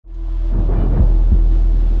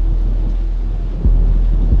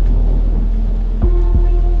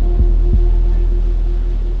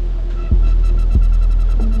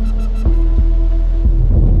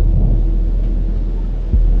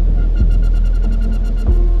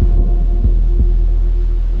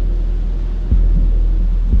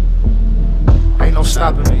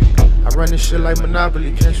running shit like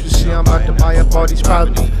Monopoly. Can't you see I'm about to buy up all these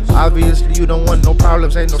properties? Obviously you don't want no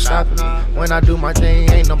problems, ain't no stopping me. When I do my thing,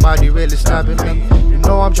 ain't nobody really stopping me. You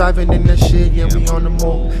know I'm driving in that shit, yeah, we on the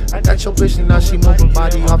move. I got your bitch and now she moving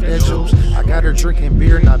body off that juice. I got her drinking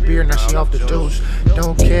beer, not beer, now she off the deuce.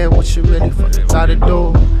 Don't care what you really fucking gotta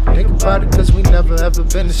do. Think about it cause we never ever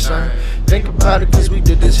been the same. Think about it cause we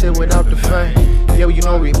did this here without the fame. Yo, you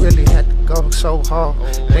know we really had to go so hard.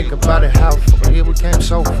 Think about it how far we came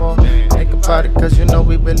so far. Think about it cause you know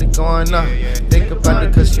we really going up. Think about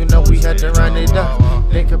it cause you know we had to run it up.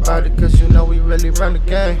 Think about it cause you know we really run the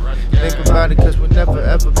game. Think about it cause we never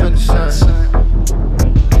ever been the same.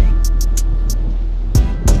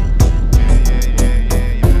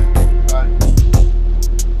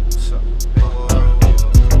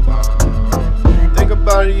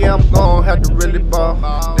 Yeah, I'm gon' have to really ball.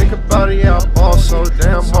 Think about it, yeah, I ball so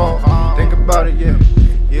damn hard. Think about it, yeah,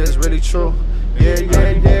 yeah, it's really true. Yeah,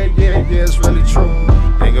 it's really true.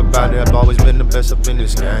 Think about it, I've always been the best up in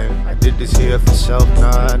this game. I did this here for self,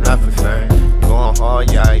 nah, not for fame. Going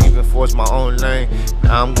hard, yeah, I even forced my own lane.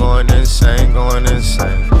 Now I'm going insane,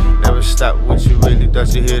 Never stop what you really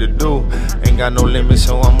does you here to do. Ain't got no limits,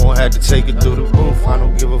 so I'm gonna have to take it through the roof. I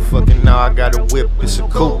don't give a fucking now, I got a whip, it's a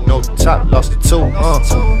coupe. No top, lost it too,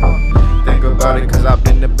 Think about it, cause I've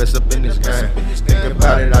been the best up in this game. Think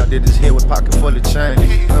about it, I did this here with pocket full of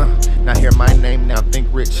change. Now hear my name, now think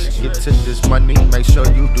rich. Get to this money, make sure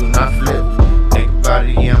you do not flip. Think about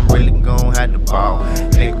it, yeah, I'm really gon' have to ball.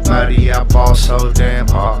 Think about it, yeah, I ball so damn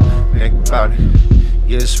hard. Think about it,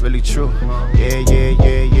 yeah, it's really true.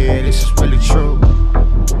 Yeah, this is really true.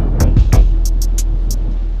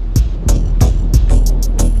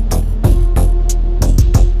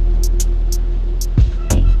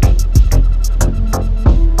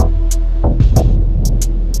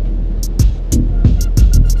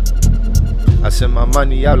 I send my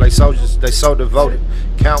money out like soldiers, they so devoted.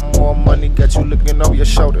 Count more money, got you looking over your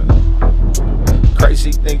shoulder.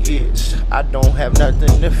 Crazy thing is, I don't have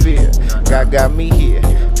nothing to fear. God got me here,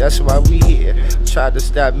 that's why we here. Try to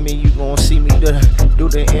stop me, you gon' see me do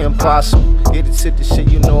the impossible. Get it to the shit,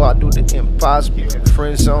 you know I do the impossible.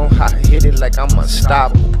 Friend zone, I hit it like I'm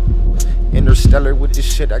unstoppable. Interstellar with this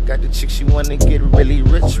shit, I got the chick, she wanna get really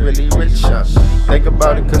rich, Think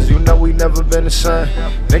about it cause you know we never been the same.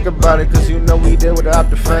 Think about it cause you know we did without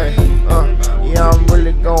the fame. Yeah, I'm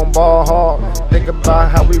really gon' ball hard. Think about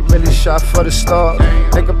how we really shot for the stars.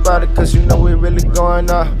 Think about it cause you know we really going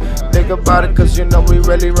up. Think about it cause you know we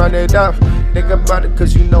really run it up. Think about it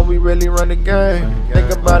cause you know we really run the game.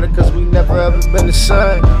 Think about it cause we never ever been the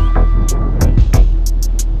same.